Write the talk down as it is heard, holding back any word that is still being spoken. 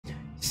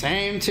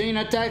Same thing,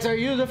 attacks are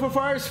used for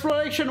fire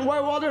exploration,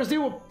 while others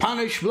deal with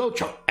punish blow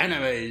to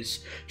enemies.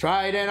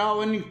 Try that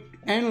out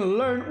and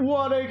learn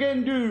what I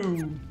can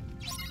do.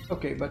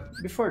 Okay, but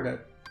before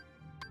that.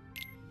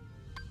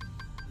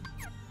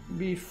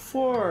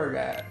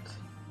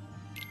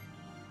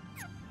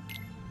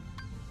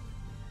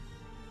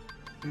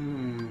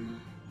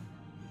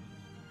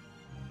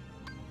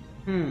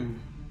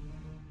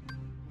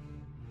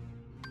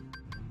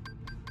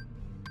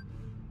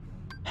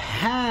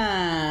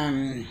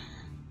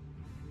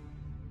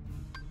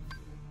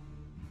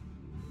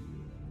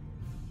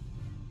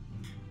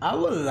 I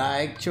would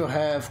like to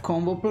have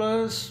combo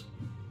plus,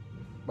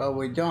 but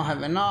we don't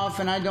have enough,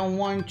 and I don't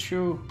want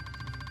to.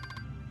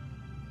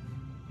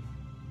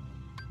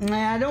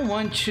 I don't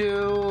want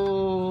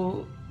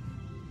to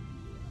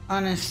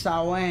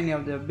uninstall any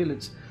of the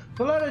abilities.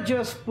 So let us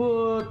just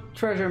put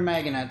treasure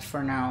magnet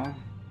for now.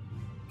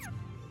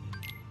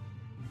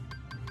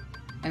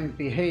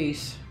 MP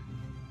haste.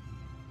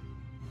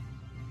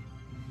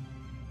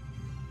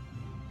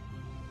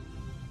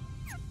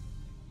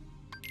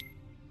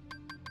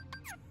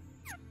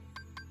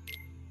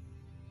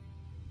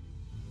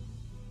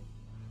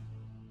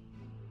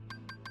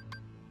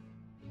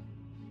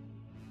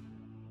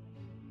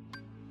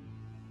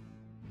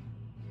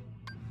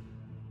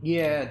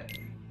 Yeah,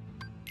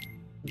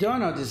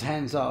 Donald is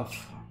hands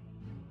off.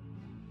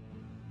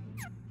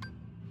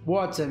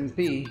 What's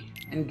MP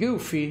and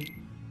Goofy?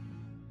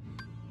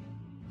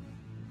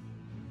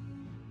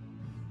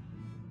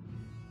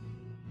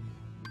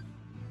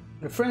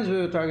 The friends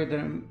will target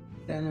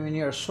the enemy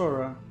near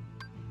Sora.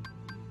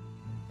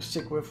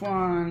 Stick with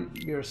one,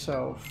 be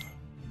yourself.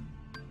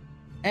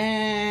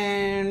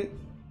 And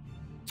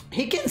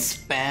he can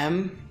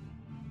spam.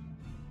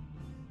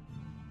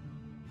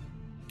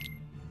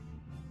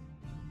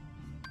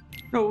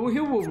 No, he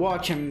will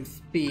watch him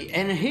be,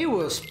 and he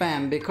will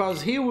spam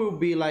because he will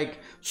be like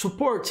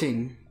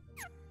supporting.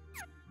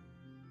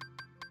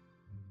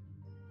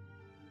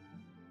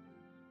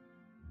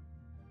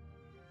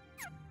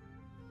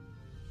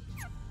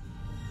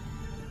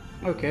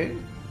 Okay.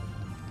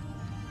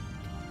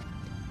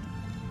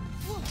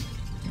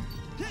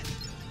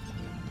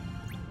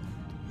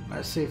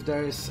 Let's see if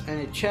there is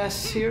any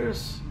chests here.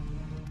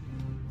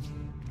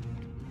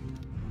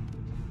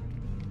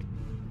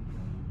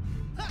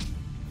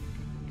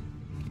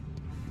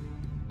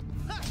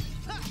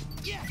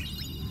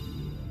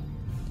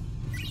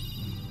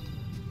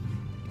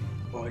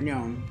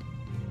 No.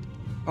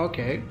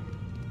 Okay.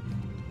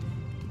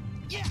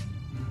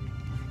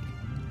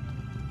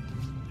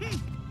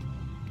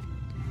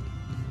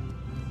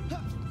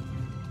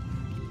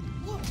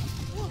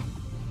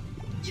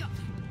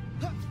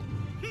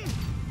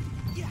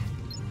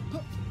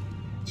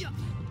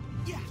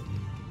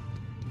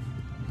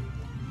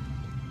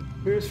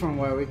 Here's from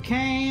where we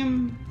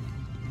came.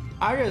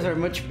 Areas are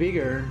much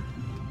bigger.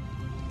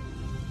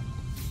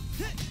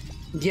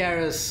 The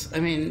areas, I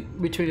mean,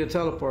 between the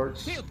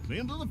teleports.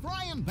 Into the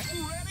frying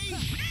pan, ready?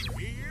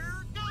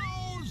 Here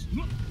goes.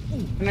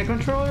 Can I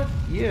control it?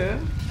 Yeah.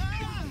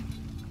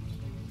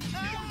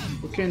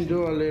 We can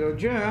do a little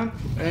jump,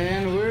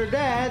 and we're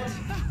dead.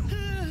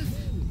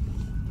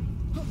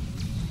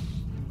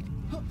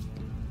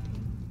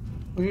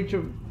 We need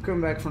to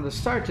come back from the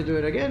start to do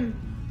it again.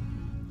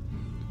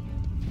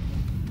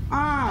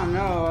 Ah,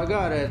 no, I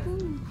got it.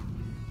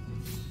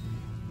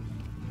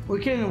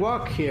 We can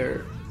walk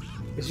here.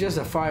 It's just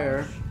a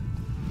fire.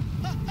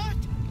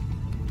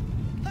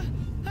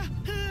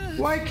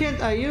 Why can't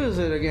I use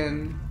it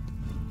again?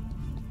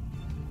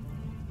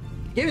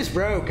 Game is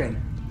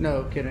broken.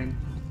 No, kidding.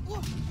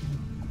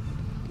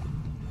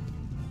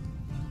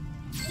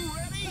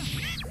 Ready?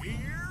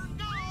 Here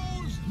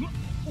goes.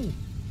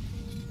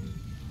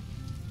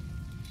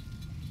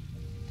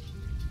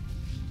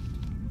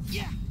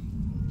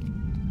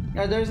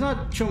 Yeah, there's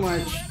not too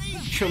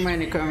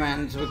many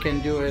commands we can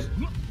do it.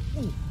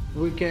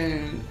 We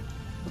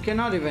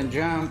cannot even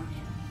jump.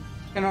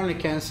 Can only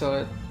cancel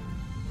it.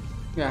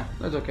 Yeah,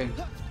 that's okay.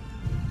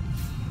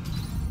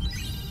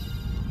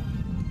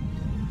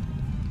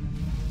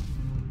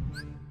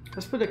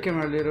 Let's put the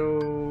camera a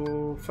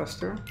little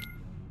faster.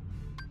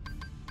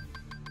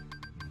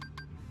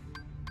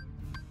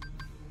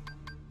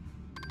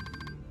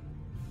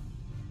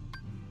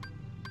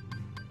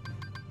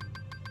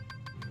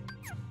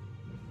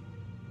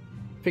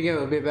 I think it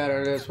would be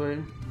better this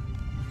way.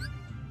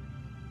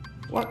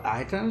 What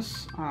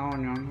items? Oh,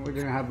 onion. We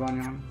didn't have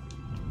onion.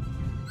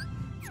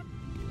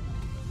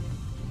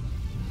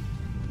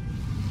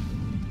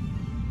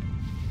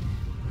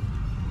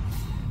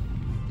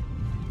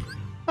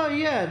 Oh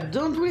yeah,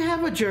 don't we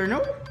have a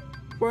journal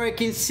where I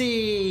can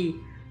see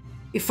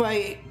if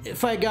I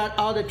got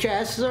all the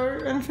chests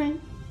or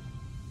anything?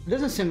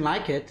 Doesn't seem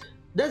like it.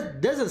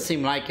 Doesn't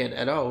seem like it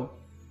at all.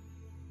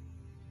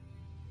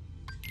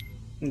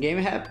 Game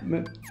have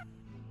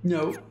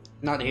no,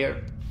 not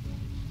here.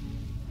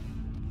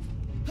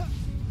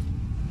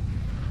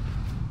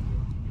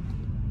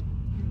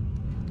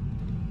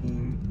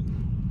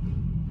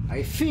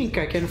 I think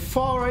I can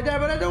fall right there,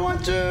 but I don't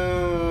want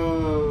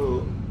to.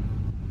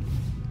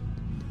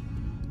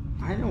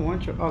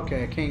 want to.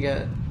 Okay, I can't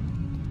get.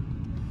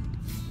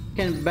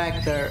 Can't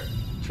back there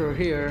through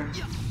here.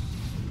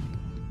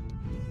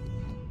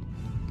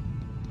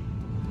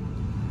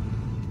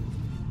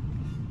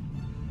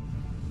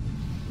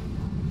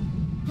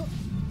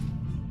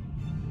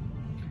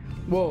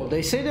 Whoa,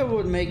 they say that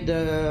would make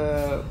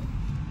the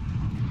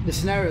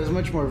scenarios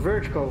much more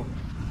vertical.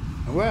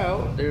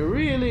 Well, they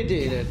really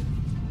did it.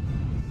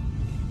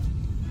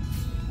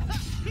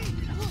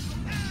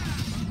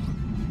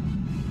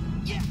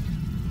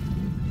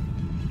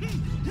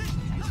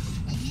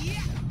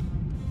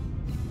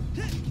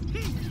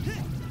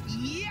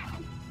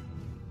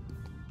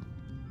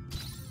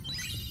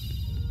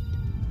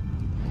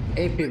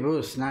 AP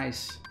boost,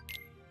 nice.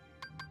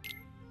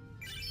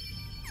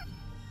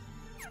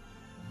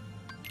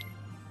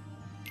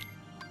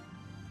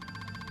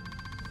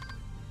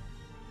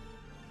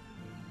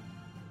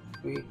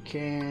 We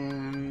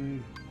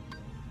can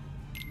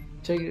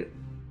take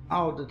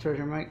out the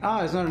treasure map. Oh,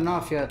 it's not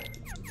enough yet.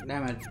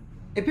 Damn it.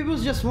 AP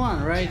boost just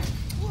one, right?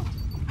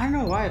 I don't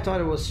know why I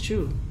thought it was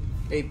two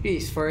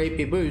APs for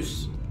AP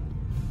boost.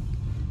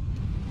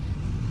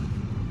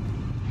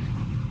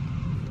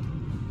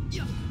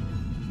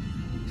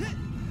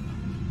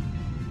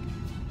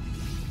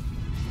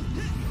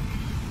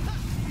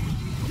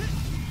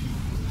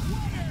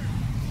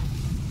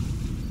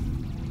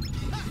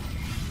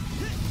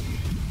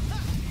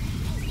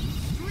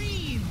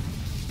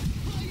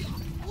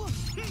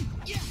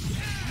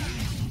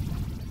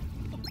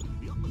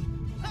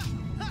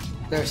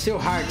 There's still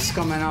hearts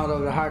coming out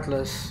of the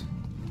Heartless.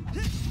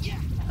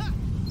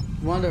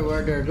 Wonder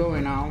where they're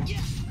going now.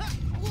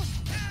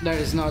 That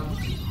is not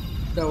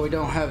that we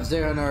don't have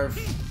Zero Nerve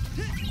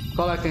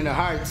collecting the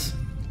hearts.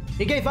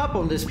 He gave up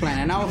on this plan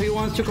and now he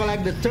wants to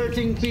collect the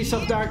 13 pieces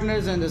of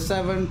darkness and the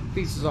 7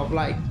 pieces of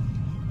light.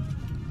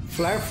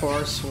 Flare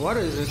Force, what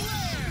is it?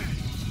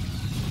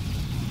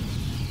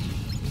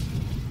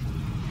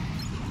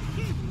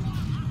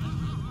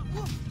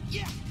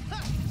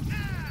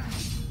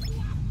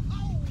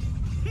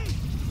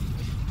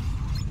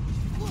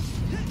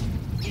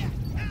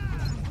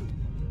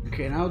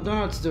 Okay, now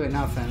Donut's doing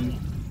nothing.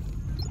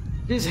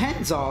 His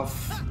hands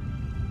off.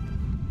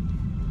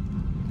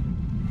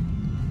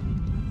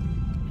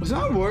 It's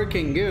not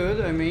working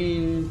good, I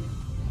mean...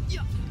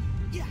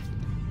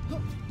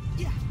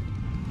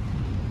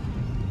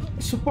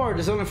 Support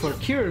is only for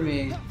cure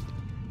me.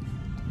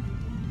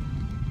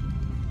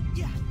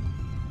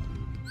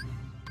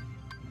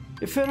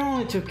 If it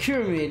only to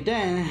cure me,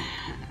 then...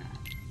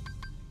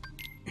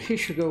 he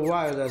should go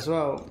wild as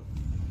well.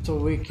 So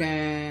we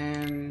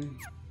can...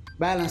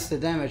 balance the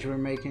damage we're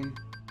making.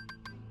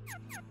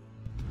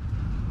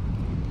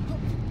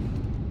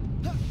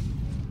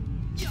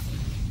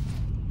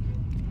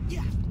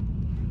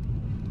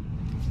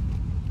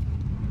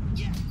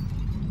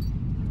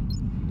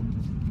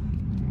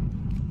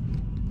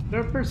 There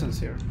are persons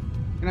here.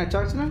 Can I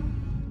talk to them?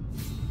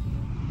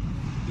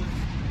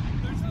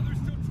 There's others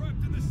still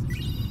trapped in this.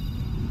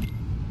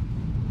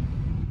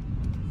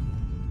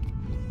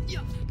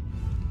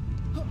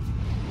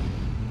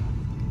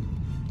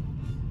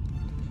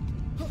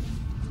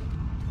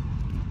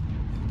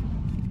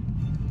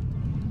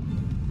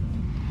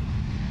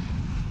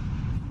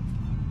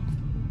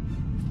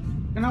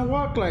 Can I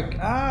walk like...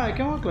 ah, I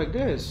can walk like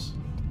this.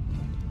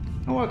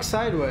 I can walk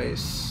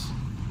sideways.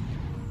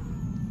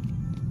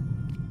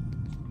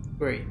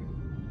 Great.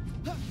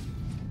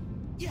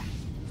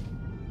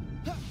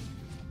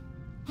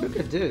 Look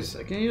at this.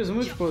 I can use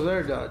multiple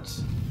air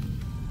dots.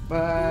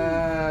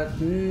 But...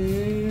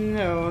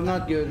 no,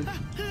 not good.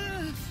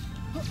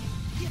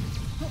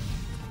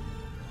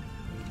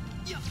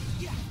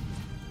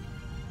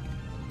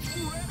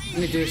 I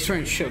need to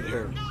strange shield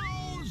here.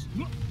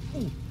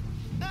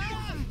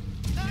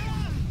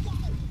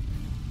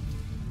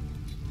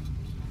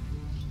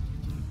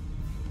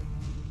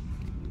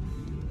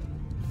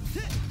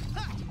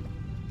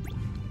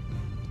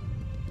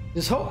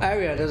 This whole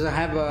area doesn't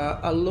have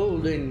a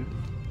loading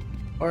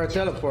or a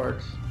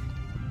teleport.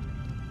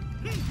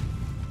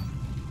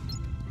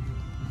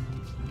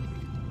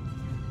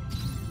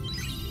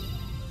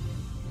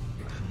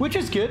 Which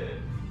is good.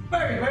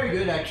 Very, very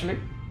good actually.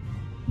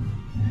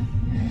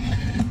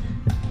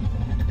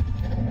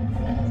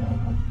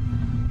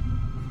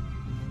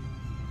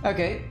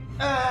 Okay.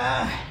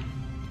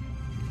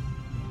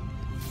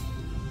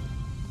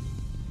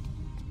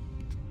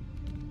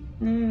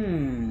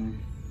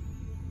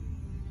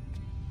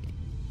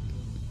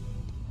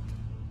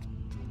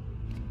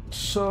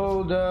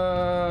 So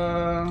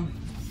the...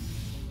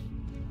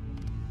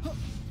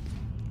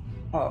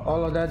 oh,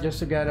 all of that just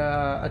to get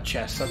a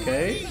chest,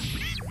 okay?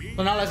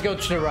 So now let's go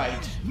to the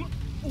right.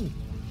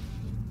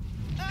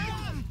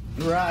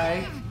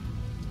 Right.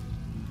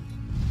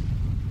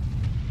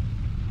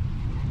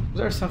 Is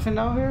there something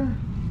down here?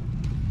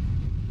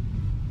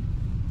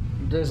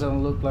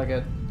 Doesn't look like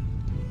it.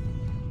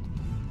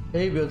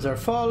 A-builds are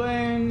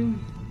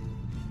falling.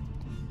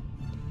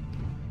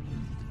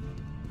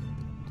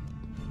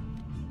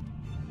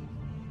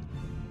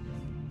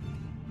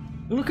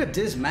 Look at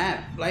this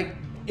map. Like,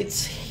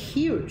 It's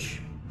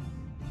huge.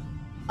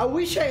 I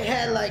wish I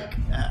had like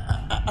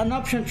an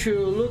option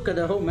to look at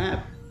the whole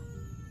map.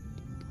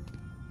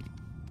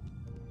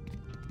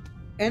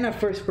 And a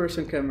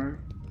first-person camera.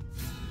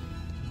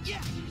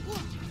 Yeah.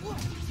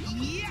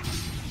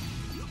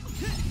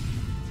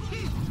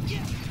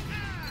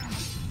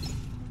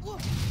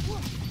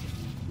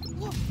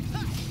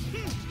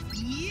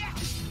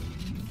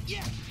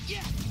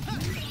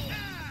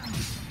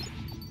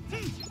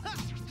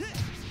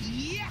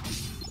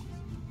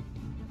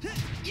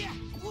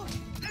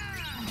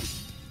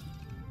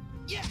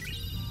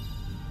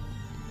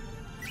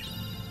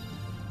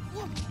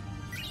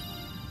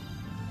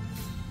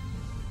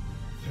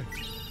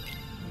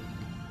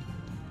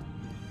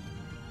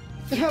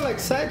 I have like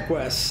side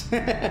quests.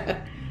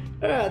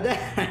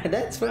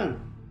 That's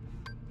fun.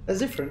 That's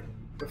different,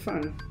 but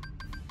fun.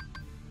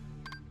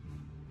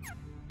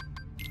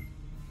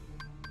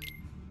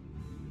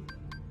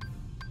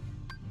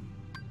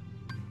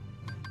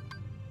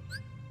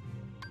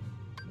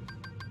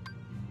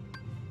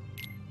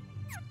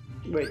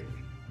 Wait.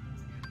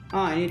 Oh,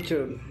 I need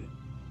to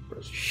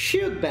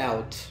shield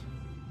belt.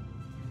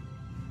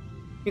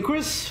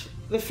 Increase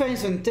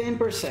defense on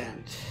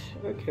 10%.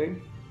 Okay.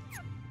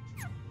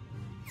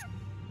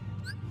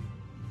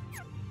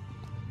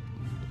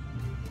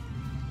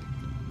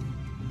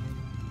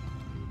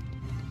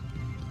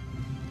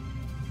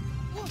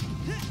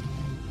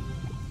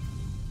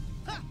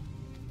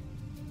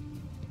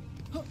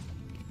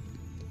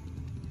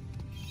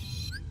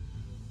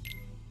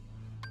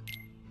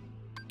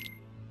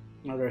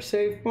 Another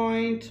save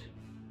point.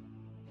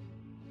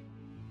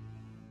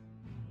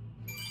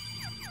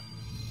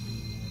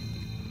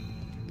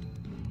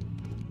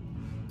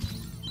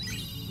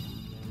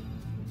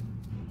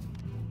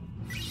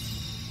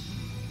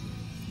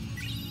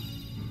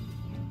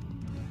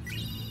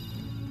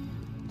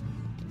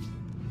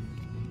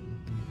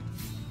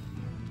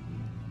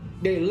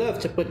 They love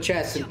to put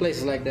chests in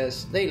places like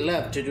this. They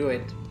love to do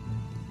it.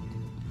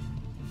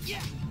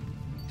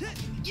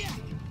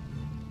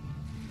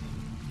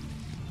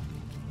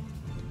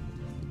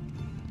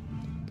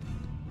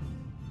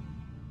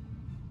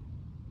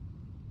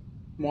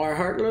 More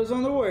Heartless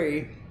on the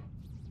way.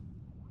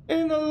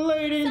 And the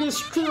lady in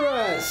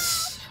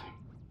distress.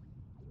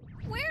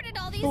 Where did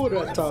all these Who would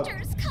have thought?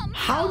 monsters come from?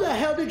 How the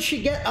hell did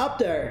she get up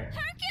there?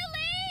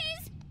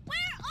 Hercules! Where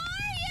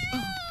are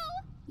you?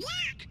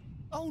 Look!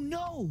 Oh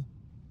no!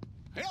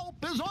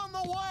 Help is on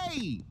the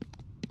way!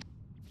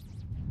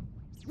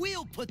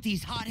 We'll put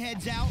these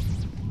hotheads out.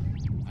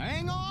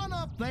 Hang on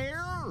up there!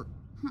 Huh?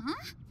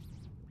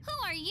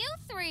 Who are you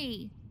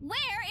three?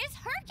 Where is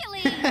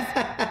Hercules?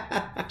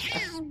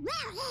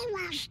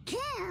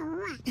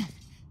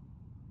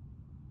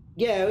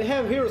 Yeah, we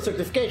have hero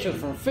certification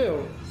from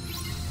Phil.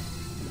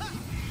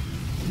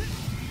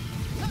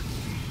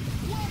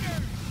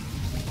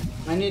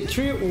 I need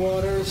 3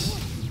 waters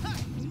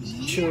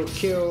to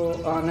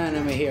kill an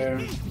enemy here.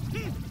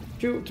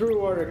 3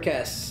 water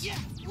casts,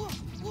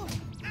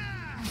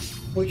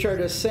 which are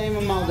the same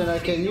amount that I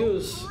can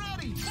use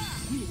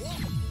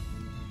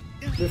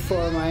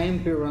before my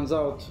MP runs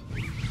out.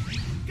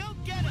 Go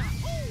get him!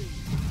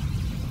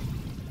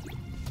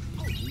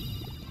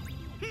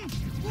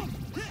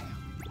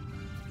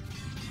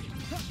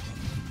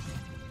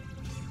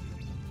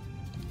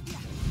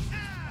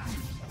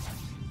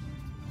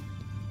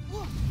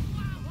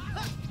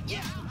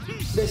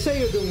 They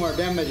say you do more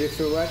damage if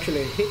you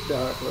actually hit the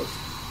Heartless.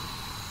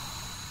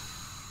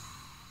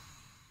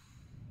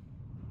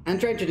 I'm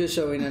trying to do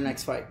so in the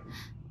next fight.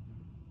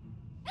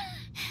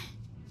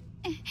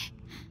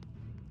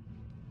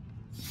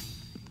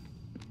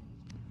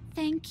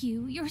 Thank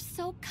you. You're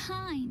so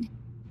kind.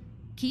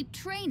 Keep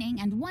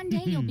training, and one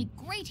day you'll be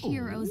great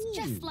heroes,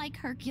 just like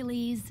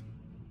Hercules.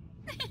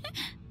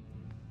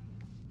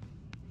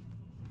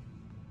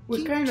 We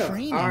Keep kind of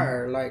training.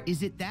 are, like,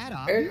 Is it that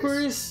obvious?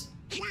 Hercules.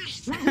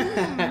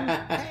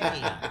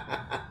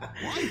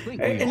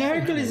 And And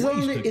Hercules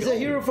is a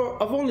hero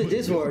of only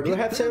this word. We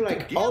have to say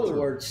like all the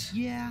words.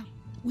 Yeah,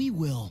 we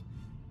will.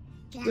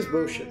 This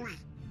bullshit.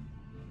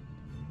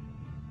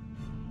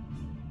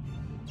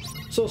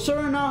 So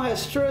Sora now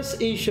has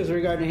trust issues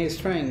regarding his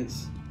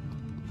strengths.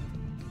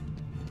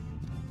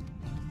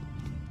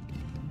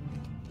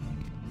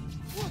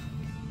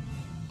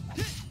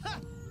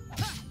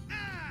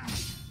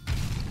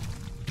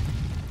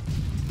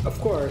 Of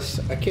course,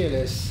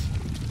 Achilles.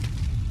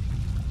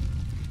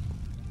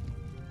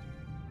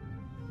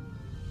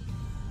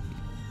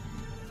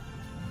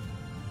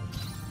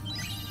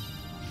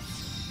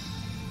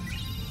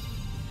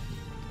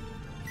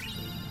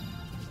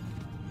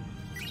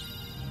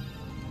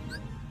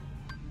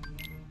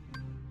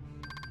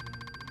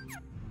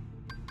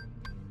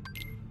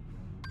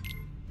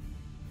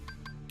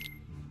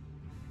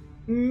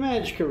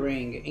 Magic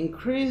Ring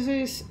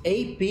increases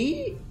AP?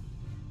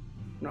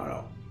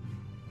 No.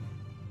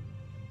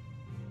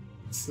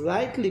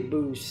 Slightly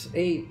boosts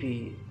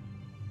AP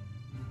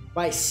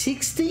by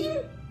 16?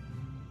 Is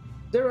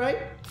that right?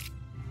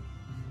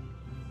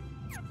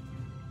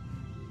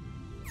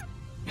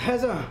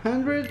 has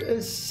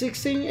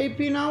 116 AP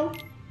now?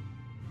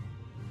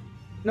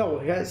 No,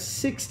 it has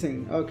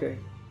 16. Okay.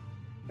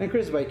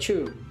 Increased by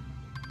 2.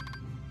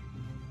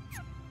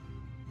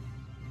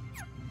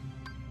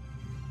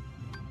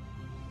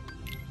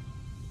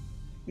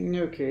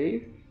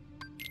 Okay.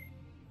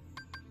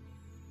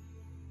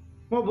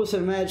 More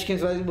boosted magic and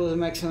slightly boost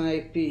maximum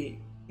AP.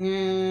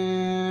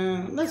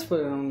 Let's put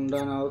it on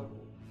download.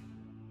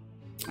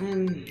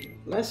 And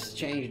let's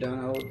change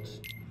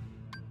download.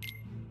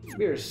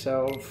 Be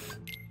yourself,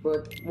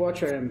 but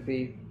watch our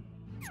MP.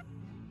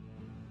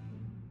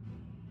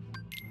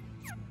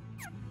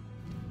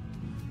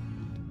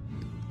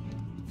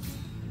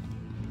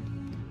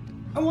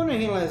 I wonder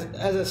him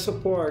as a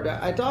support.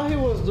 I thought he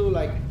was do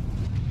like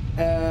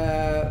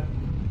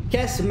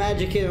cast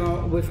magic, you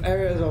know, with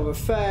areas of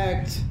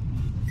effect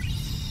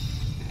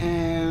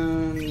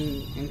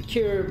and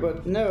cure,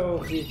 but no,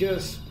 he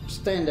just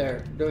stand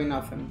there doing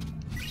nothing.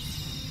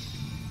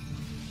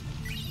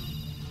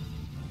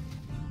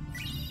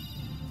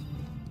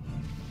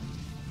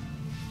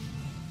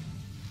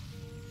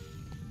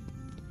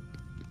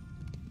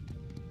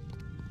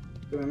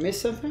 Do I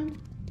miss something?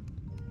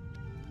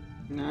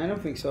 No, I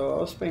don't think so. I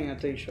was paying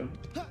attention.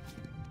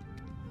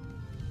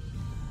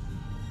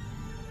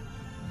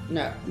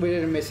 No, we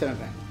didn't miss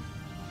anything.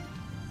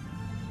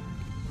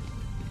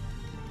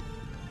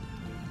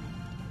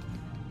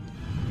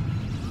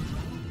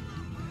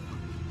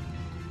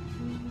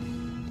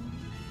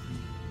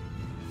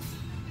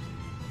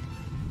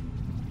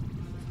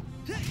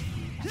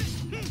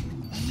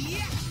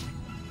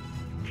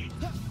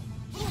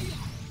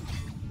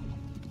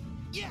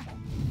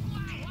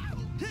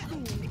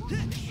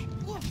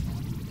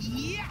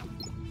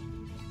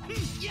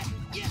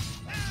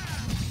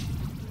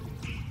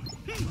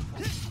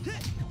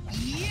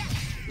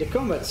 The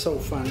combat's so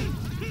fun.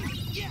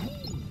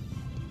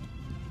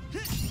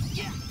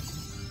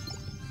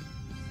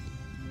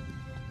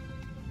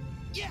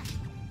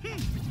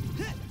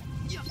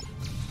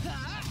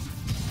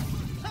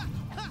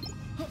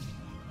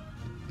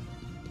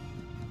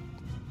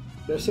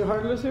 There's still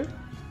Heartless here?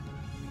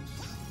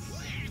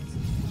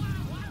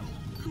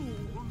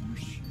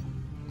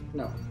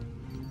 No.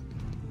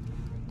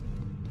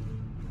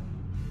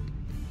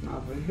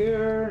 Nothing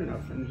here,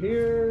 nothing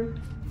here.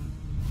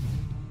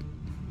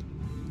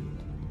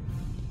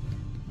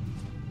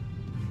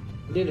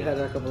 Did have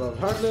a couple of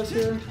Heartless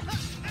here.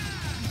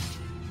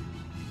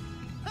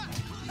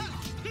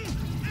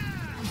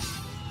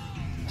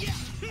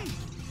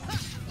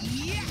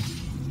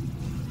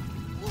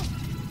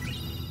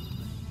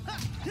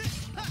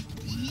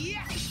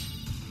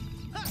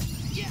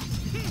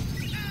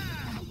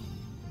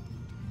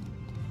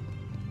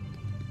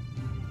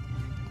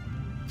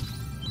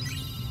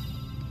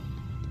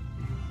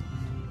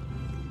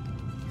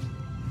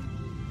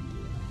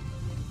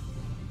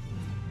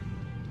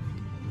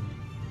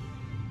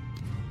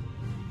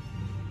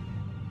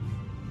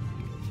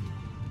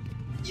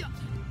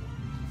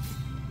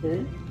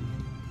 Okay.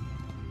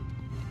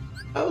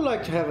 I would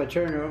like to have a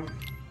journal.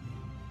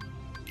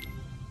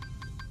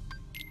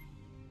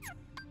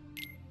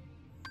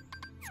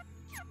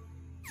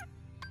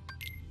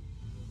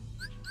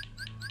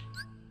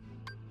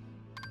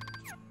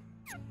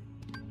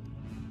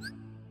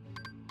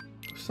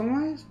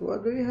 Customize?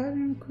 What do you have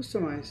in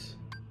customize?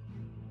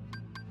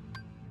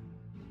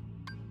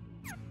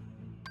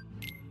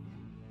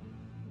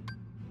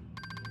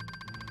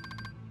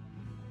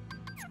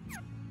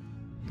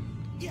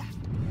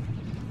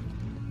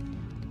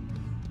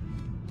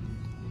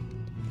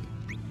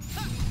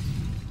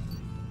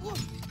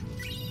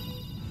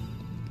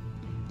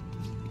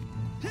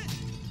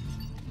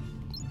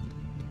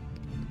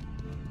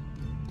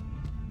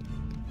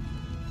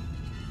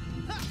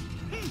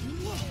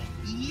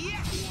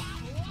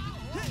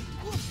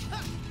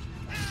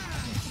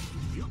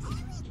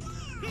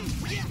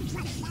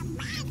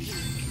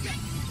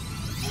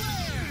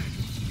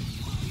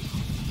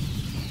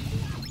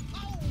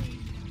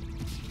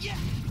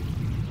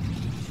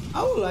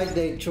 I would like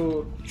they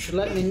to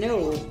let me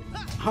know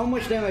how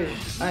much damage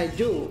I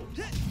do.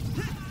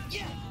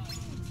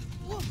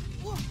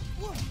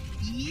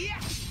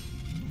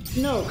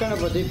 No, kind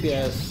of a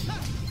DPS.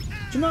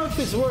 To know if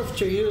it's worth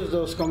to use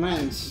those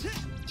commands.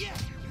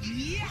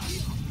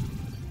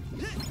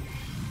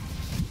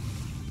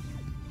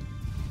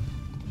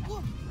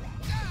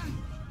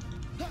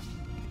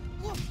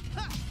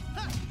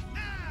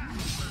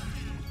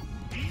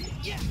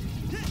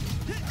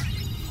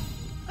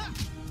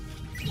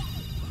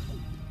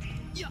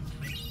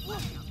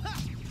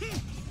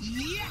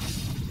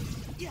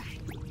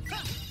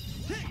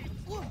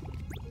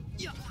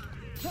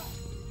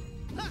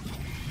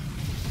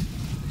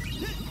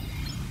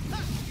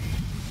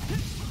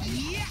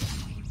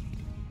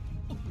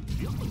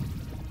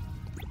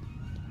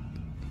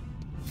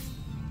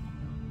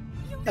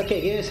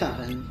 Okay, give me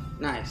something.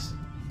 Nice.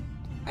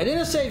 I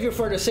didn't save you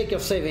for the sake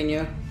of saving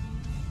you.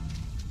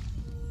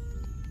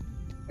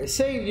 I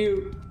saved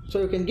you so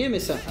you can give me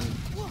something.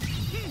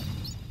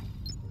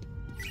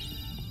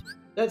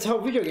 That's how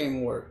video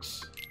game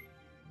works.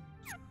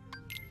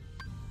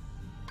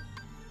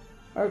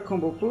 Our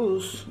combo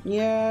plus.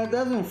 Yeah,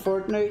 that's in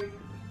Fortnite.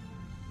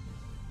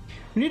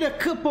 We need a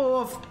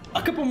couple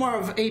more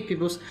of 8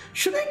 peoples.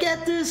 Should I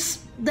get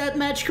that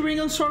magic ring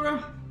on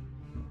Sora?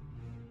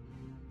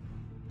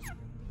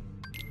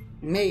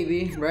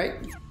 Maybe, right?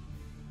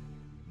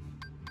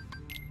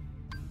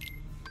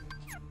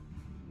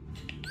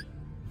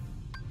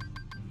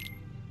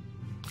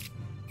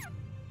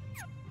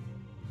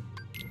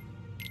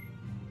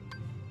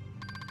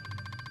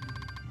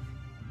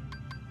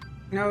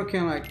 Now we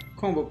can like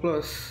combo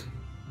plus.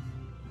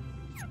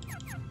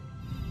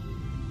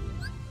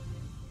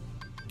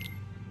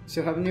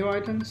 Still have new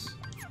items?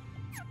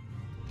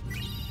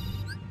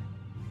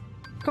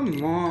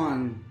 Come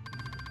on.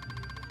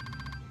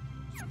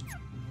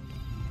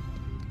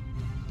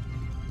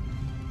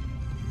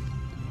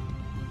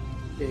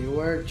 Okay,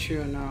 where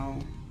to now?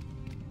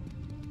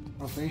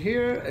 Nothing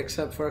here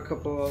except for a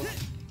couple of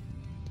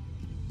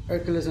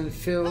Hercules and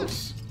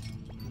Phil's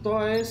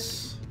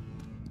toys.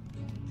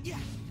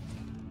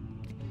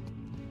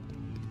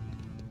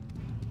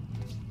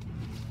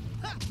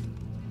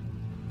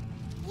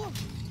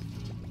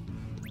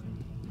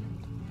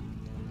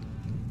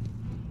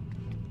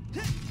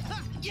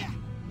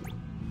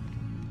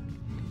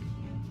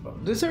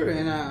 This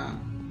arena,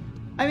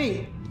 I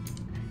mean,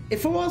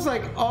 if it was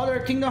like other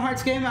Kingdom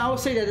Hearts game, I would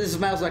say that this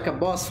smells like a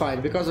boss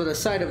fight because of the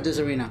side of this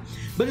arena.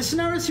 But the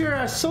scenarios here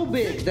are so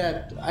big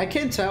that I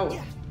can't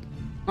tell.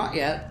 Not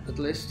yet, at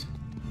least.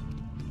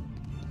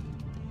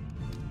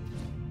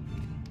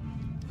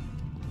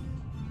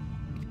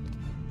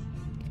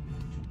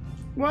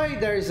 Why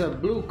there is a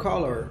blue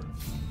color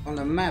on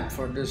the map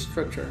for this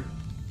structure?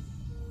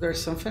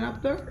 There's something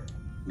up there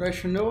that I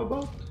should know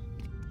about?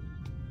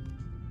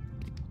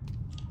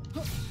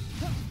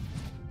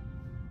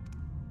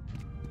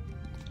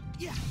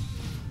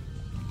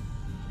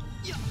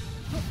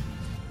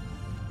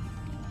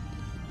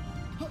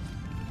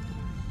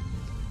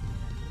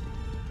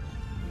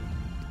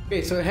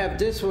 Okay, so we have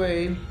this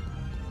way,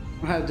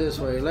 we have this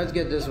way. Let's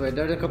get this way.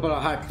 There's a couple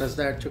of Heartless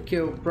there to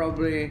kill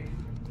probably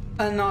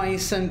a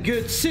nice and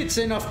good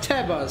citizen of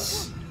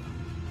Tebas.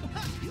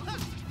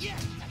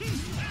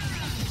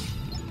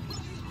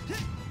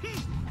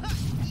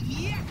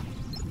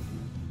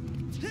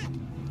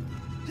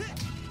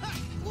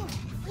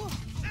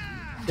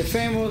 The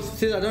famous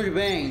Cidadão de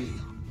Bem.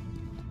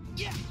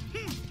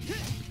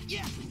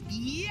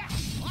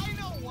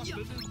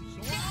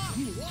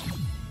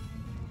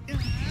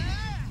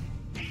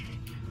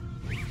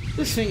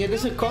 This thing, it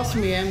doesn't cost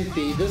me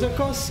MP. Does it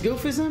cost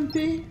Goofy's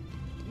MP?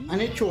 I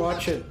need to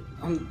watch it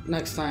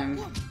next time.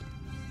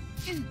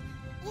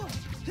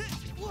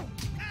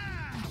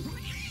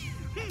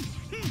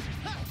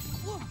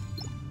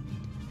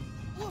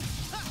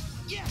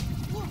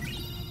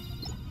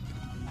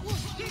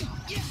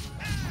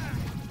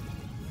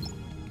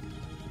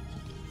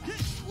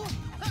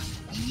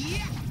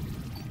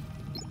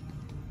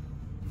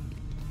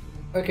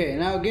 Okay,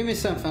 now give me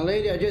something,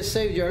 lady. I just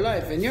saved your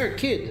life and you're a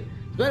kid.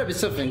 Better be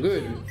something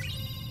good.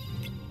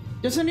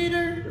 Just an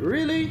eater?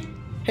 Really?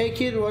 Hey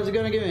kid, what's it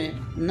gonna give me?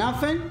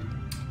 Nothing?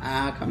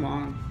 Ah, come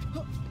on.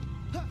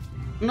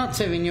 I'm not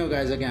saving you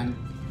guys again.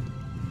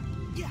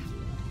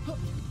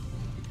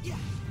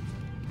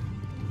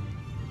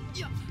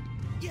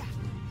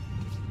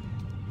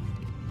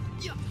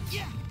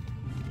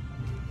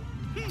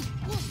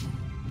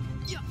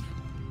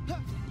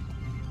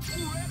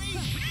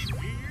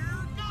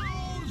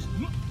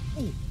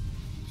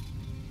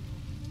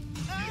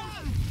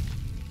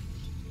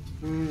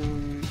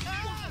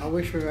 I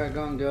wish we had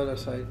gone the other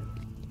side.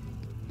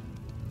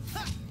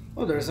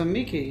 Oh, there's a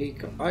Mickey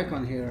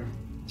icon here.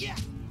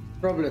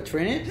 Probably a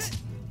Trinity.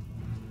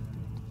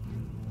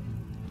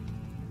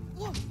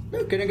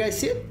 Look, can you guys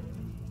see it?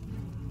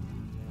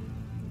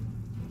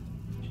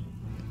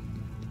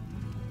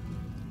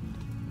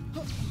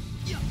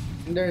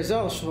 And there's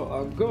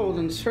also a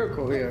golden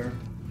circle here.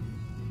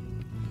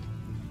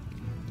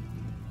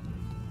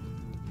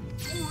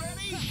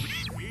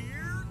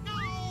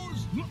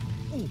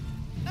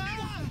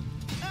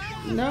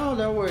 No,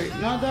 that way.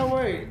 Not that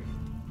way.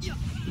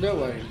 That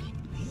way.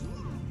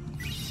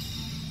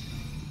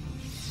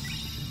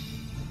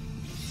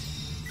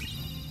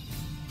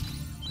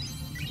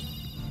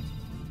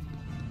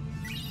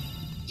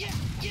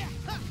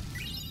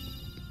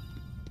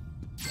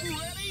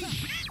 Ready?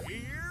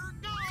 Here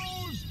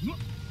goes.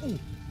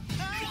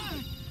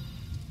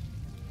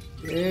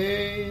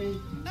 Okay.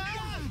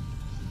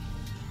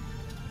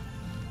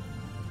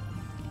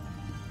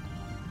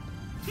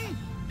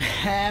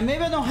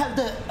 Maybe I don't have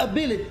the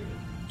ability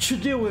to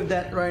deal with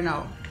that right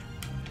now.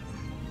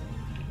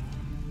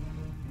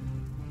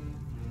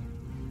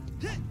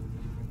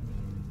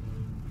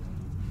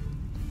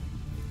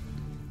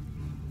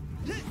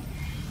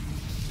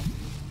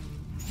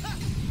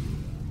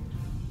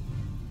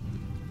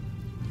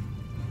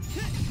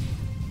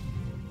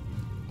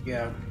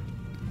 Yeah.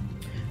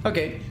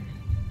 Okay.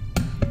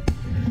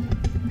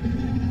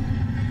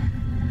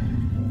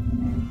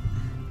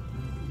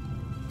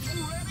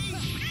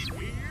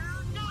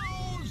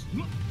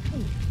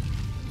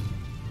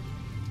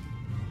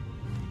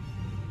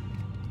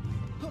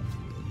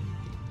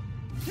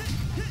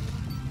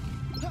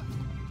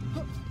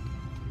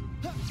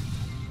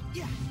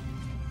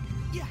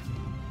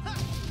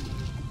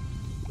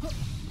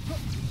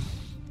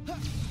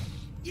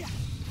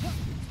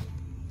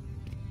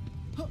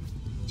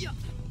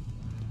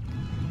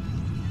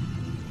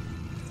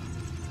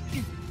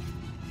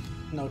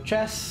 No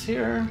chests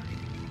here.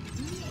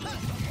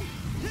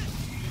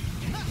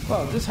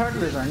 Well, these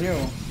hardwares are new.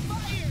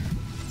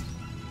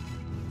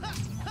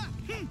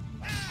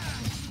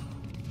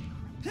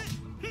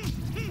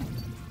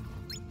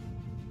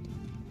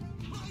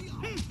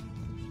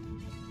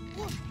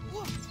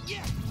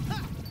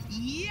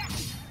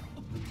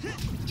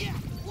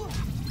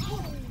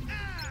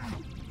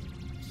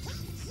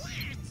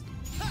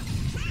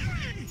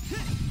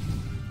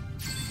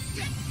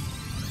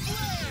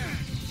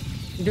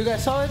 You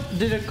guys saw it?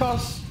 Did it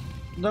cost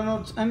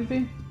Donald's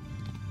MP?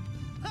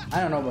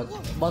 I don't know, but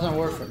it wasn't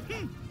worth it.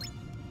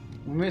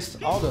 We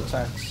missed all the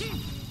attacks.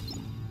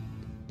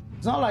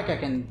 It's not like I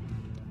can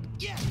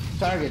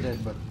target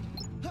it, but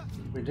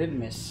we did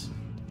miss.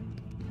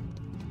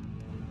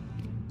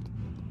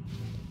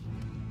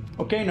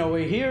 Okay, no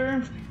way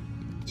here.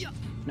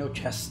 No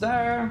chest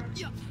there.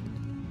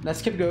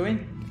 Let's keep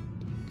going.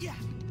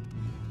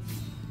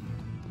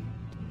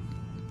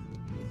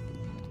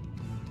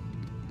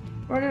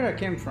 Where did I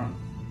came from?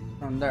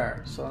 From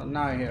there. So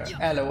now here,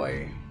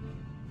 alleyway.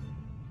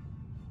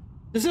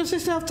 The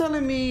system of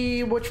telling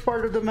me which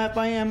part of the map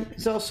I am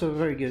is also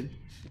very good.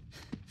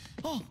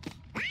 Oh,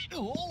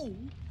 oh,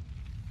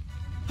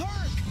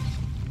 Herc!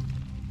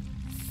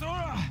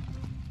 Sora!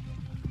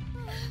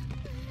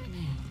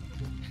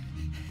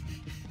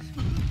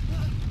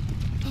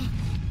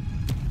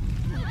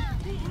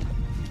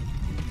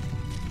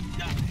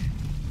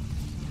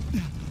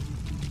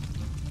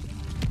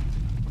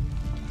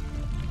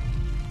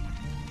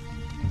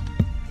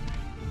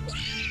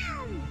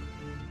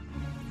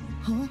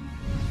 Huh?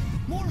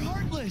 More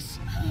Heartless!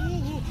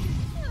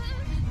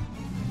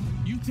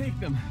 You take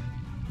them.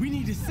 We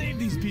need to save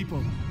these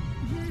people.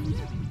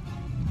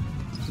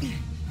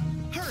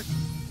 Herc,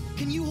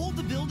 can you hold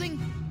the building?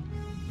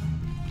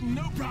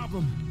 No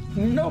problem.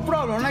 No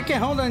problem, I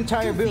can hold the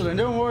entire building,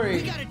 don't worry.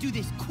 We gotta do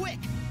this quick!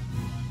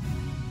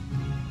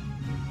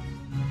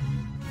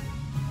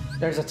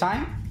 There's a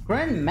time?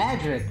 Grand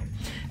Magic.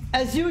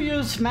 As you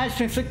use magic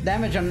to inflict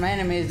damage on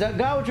enemies, the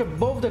gouge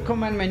above the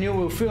command menu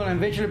will fill and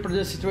eventually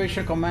produce a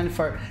situation command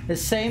for the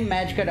same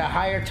magic at a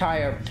higher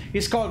tier.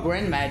 It's called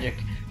Grand Magic.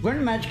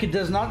 Grand Magic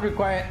does not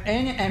require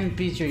any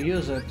MP to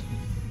use it.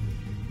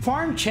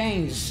 Farm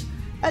Chains.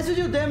 As you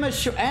do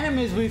damage to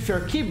enemies with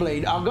your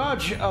Keyblade, a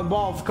gouge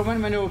above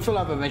command menu will fill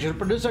up and eventually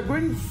produce a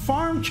green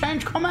Farm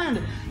Change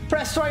command.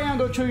 Press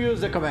triangle to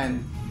use the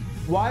command.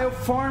 While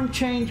farm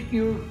change,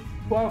 your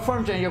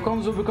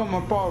combos will become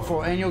more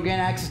powerful and you'll gain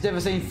access to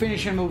devastating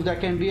finishing moves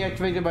that can be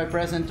activated by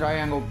pressing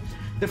triangle.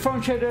 The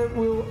farm shader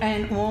will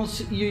end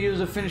once you use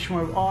a finish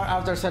move or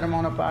after a set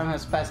amount of time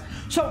has passed.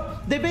 So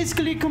they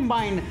basically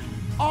combine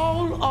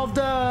all of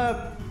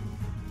the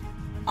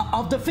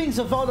things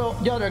of all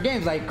the other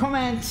games, like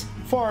commands,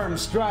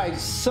 forms,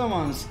 drives,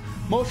 summons,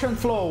 motion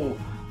flow,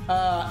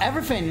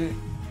 everything.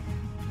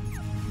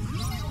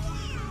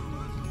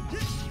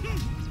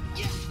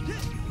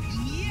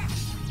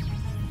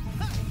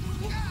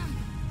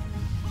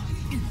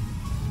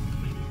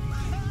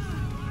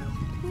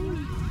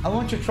 I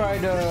want to try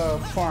the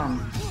farm,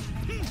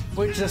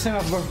 which is the same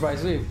as Birth by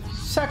Sleep.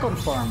 Second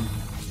farm.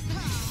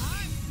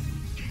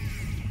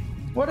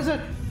 What is it?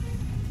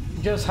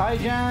 Just high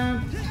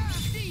jump,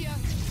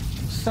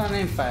 stun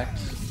impact.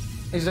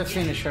 Is the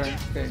finisher.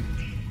 Okay.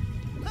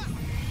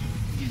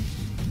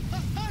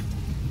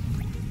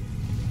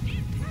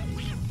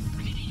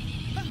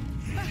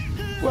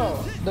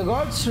 Well, the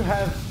gods should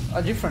have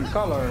a different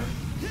color.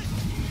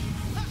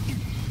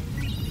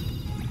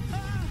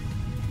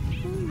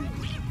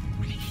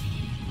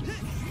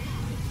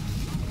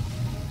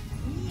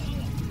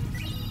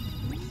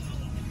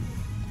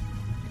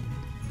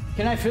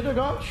 Can I feel the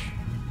gouge?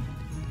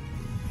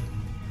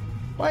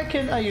 Why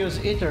can't I use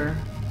Ether?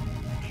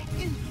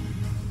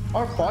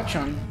 Or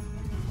Potion?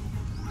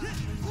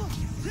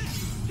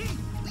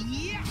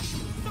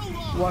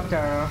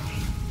 Water.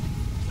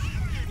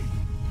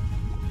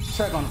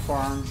 Second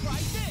form.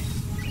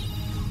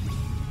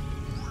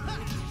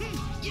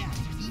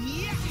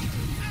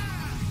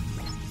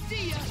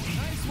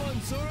 Nice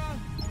one, Sora.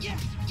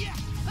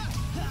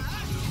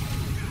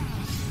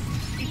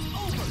 It's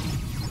over!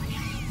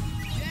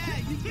 Yeah,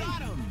 you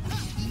got him!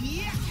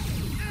 Yeah!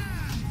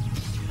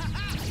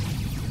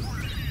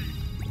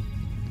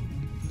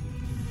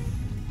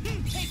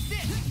 Take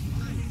this!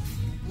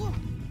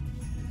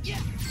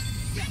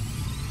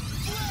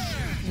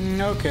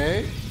 Yeah!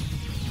 Okay.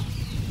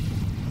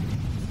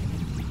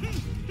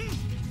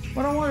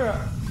 But I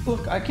wonder,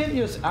 look, I can't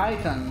use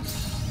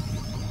items.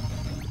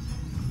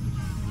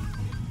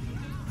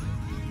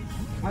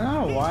 I don't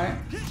know why.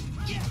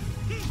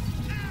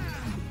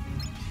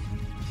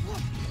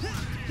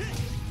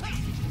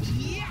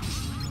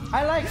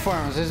 I like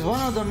farms. It's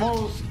one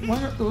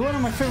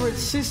of my favorite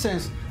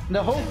systems in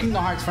the whole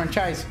Kingdom Hearts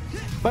franchise.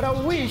 But I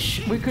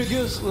wish we could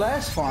use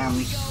less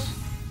farms.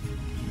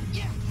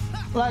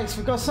 Like,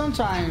 because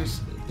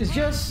sometimes it's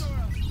just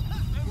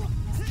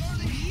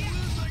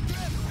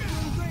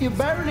you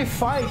barely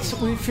fight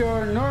with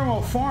your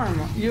normal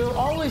form. You're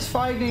always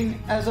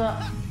fighting as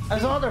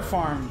other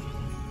form.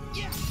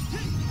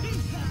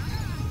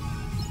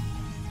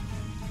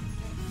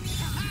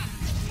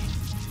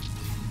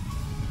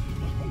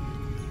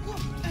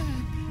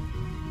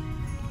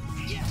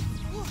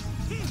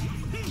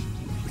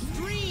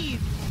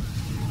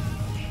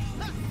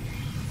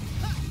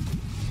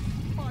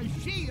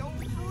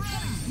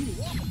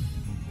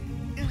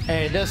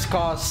 Hey, it does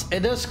cost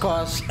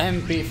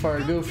MP for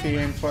Goofy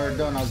and for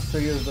Donald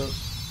to use those.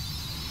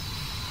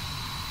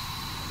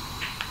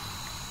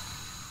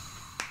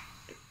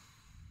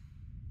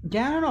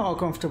 Yeah, I don't know how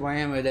comfortable I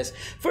am with this.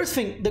 First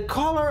thing, the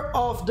color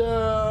of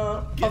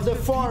the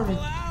form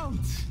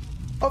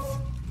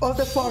of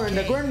the form and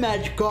the Grand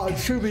Magic God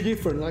should be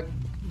different, like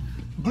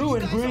blue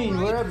and green,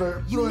 right?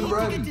 Whatever. Blue and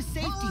red. Get to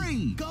safety.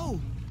 Hurry. Go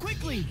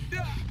quickly.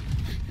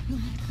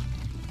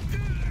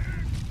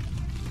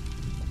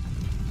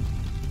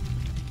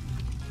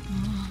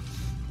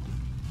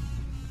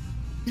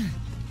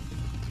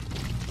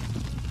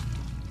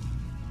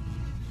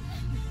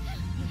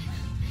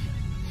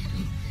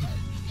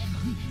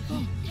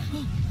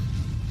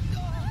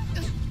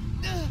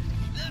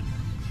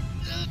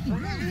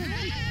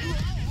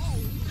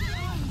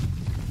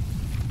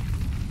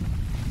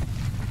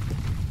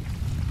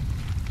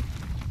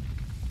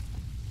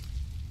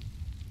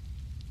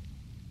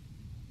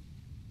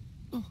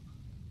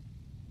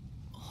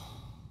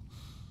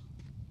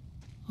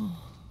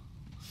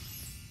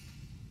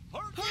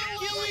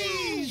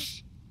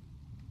 Hercules!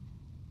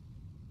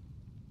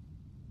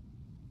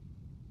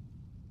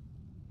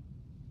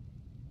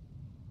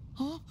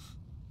 Huh?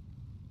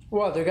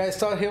 What, the guys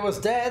thought he was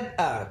dead?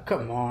 Ah,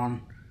 come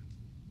on.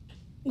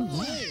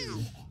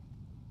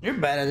 You're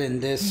better than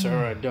this,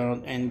 Sora,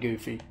 Donald, and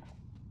Goofy.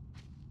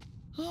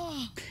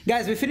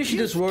 Guys, we finished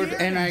this world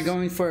and are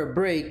going for a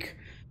break.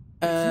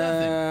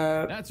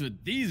 That's what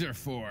these are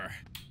for.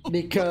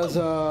 Because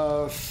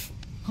of...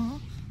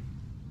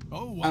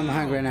 Oh, wow. I'm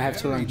hungry and I have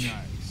to lunch.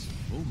 Nice.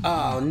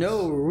 Oh,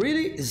 no,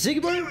 really?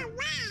 Zigbar?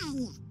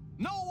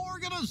 No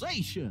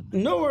organization.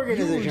 No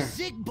organization.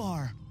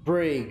 Zigbar.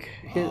 Break.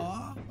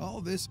 All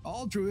this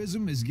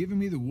altruism is giving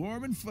me the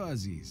warm and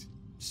fuzzies.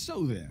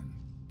 So then,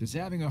 does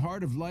having a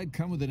heart of light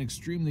come with an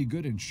extremely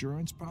good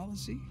insurance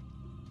policy?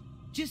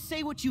 Just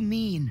say what you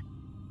mean.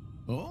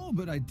 Oh,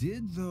 but I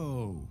did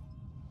though.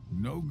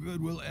 No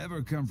good will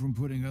ever come from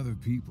putting other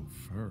people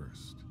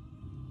first.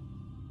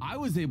 I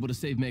was able to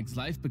save Meg's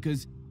life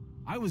because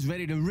I was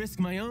ready to risk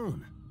my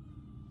own.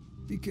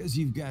 Because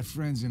you've got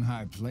friends in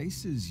high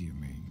places, you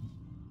mean?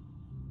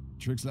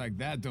 Tricks like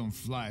that don't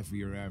fly for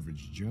your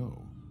average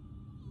Joe.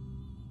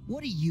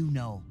 What do you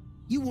know?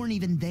 You weren't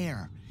even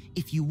there.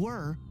 If you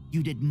were,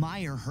 you'd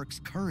admire Herc's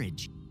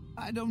courage.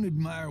 I don't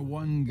admire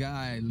one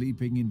guy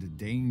leaping into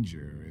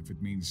danger if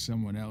it means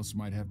someone else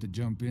might have to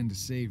jump in to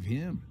save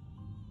him.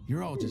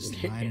 You're all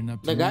just lining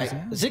up to The guy, lose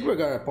out. Zigbar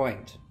got a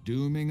point.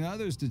 Dooming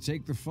others to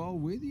take the fall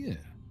with you.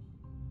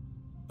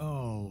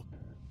 Oh,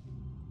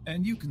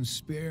 and you can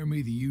spare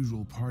me the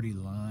usual party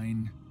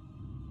line.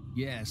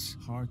 Yes,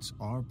 hearts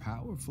are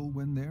powerful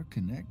when they're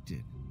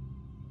connected.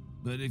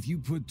 But if you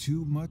put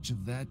too much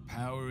of that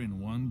power in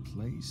one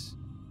place,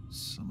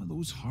 some of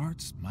those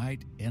hearts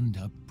might end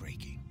up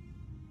breaking.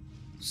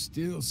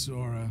 Still,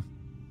 Sora,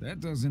 that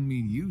doesn't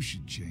mean you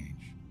should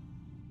change.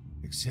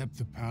 Accept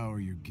the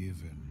power you're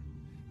given.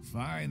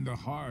 Find the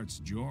hearts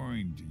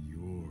joined to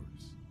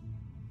yours.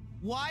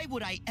 Why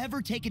would I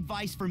ever take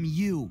advice from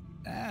you?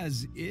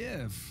 As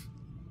if.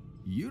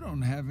 You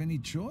don't have any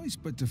choice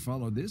but to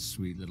follow this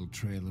sweet little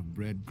trail of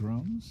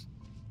breadcrumbs.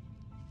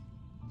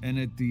 And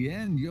at the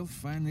end, you'll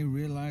finally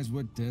realize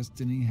what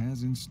destiny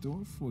has in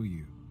store for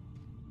you.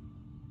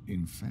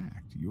 In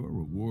fact, your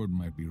reward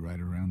might be right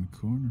around the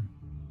corner.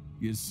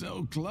 You're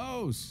so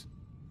close.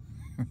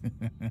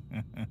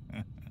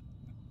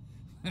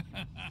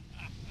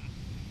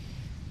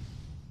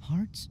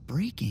 Hearts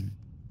breaking?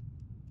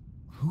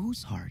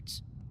 Whose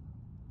hearts?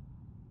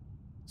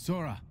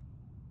 Sora,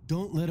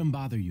 don't let him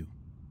bother you.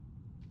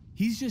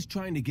 He's just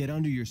trying to get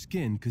under your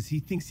skin because he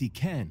thinks he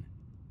can.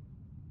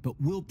 But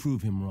we'll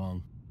prove him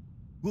wrong.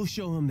 We'll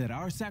show him that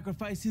our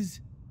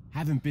sacrifices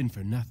haven't been for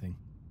nothing.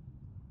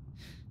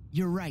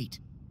 You're right.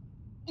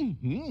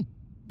 Mm-hmm.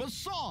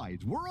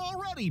 Besides, we're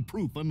already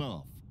proof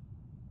enough.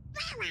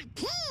 We're a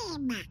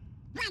team.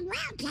 When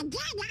we're together,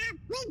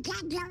 we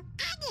can do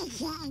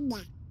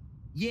anything.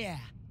 Yeah.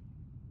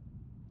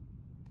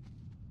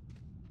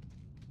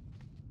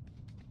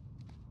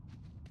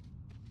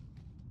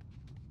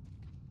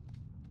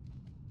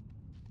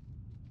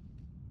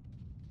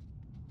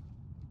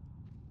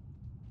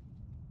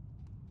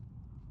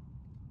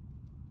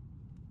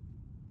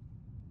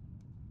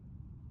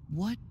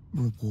 What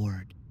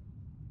reward?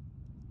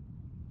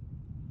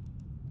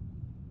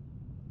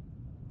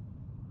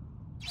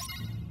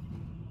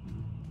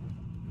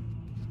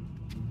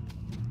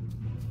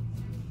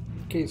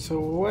 Okay, so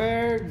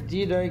where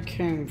did I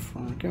came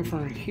from? I came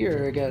from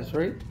here, I guess,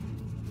 right?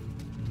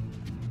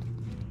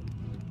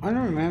 I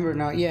don't remember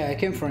now. Yeah, I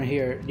came from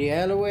here. The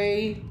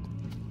alleyway.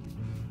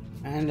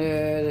 And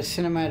the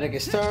cinematic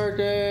is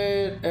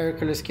started.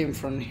 Hercules came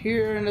from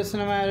here in the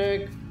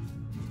cinematic.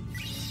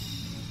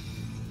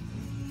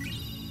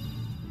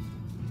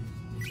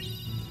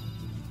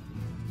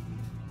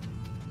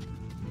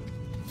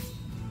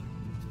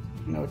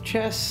 No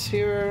chests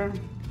here.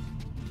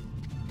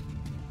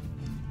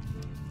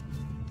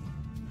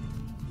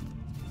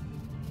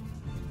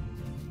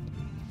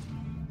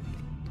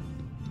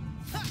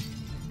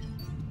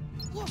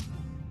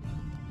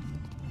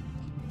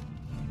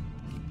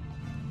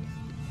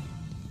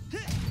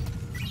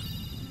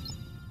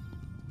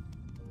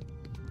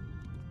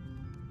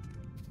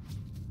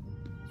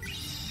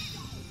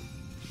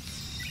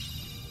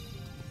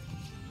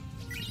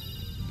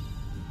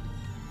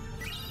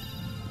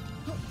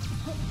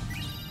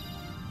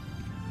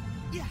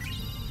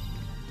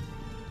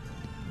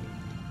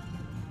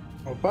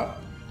 Opa.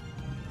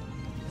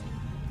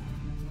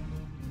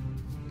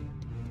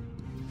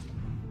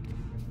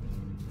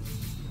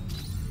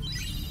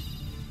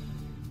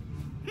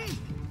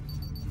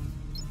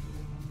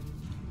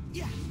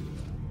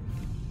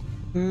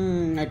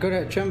 I could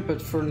have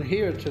jumped from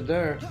here to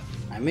there.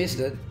 I missed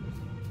it.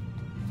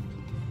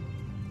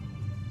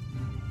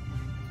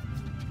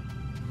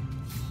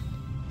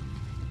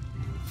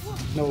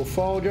 No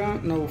fall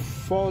jump, no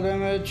fall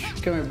damage.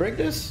 Can we break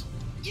this?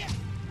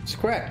 It's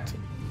cracked.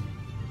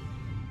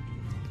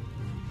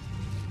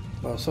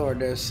 Oh, sorry,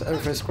 this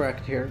everything's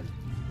cracked here.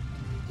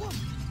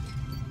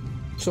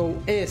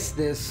 So is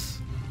this?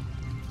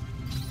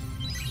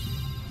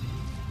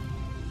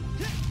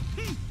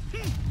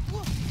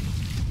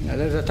 Yeah,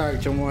 there's a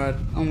target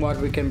on what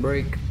we can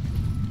break.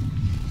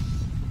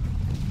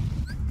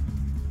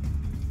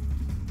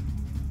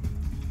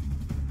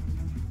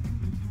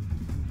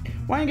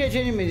 When engaged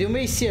enemies, you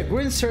may see a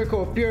green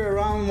circle appear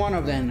around one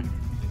of them.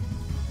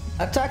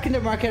 Attacking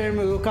the marked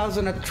enemy will cause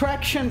an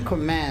attraction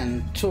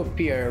command to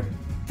appear.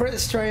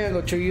 Press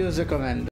triangle to use the command.